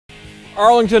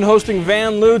Arlington hosting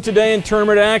Vanlue today in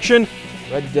tournament action.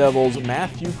 Red Devils'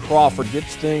 Matthew Crawford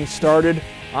gets things started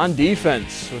on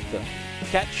defense with the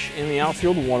catch in the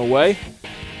outfield, one away.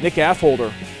 Nick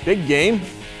Affolter, big game,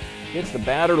 gets the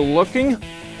batter looking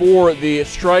for the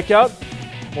strikeout.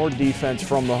 More defense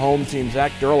from the home team.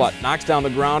 Zach Durlot knocks down the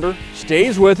grounder,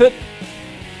 stays with it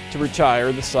to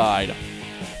retire the side.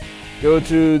 Go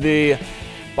to the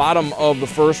bottom of the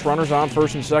first, runners on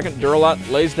first and second. Durlot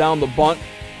lays down the bunt,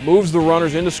 moves the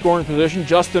runners into scoring position.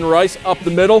 Justin Rice up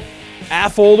the middle.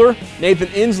 Affolter, Nathan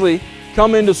Inslee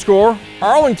come in to score.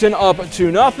 Arlington up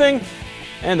 2-0,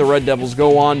 and the Red Devils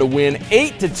go on to win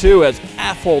 8-2 as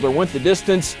Affolter went the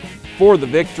distance for the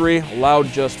victory. Allowed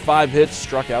just 5 hits,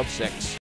 struck out 6.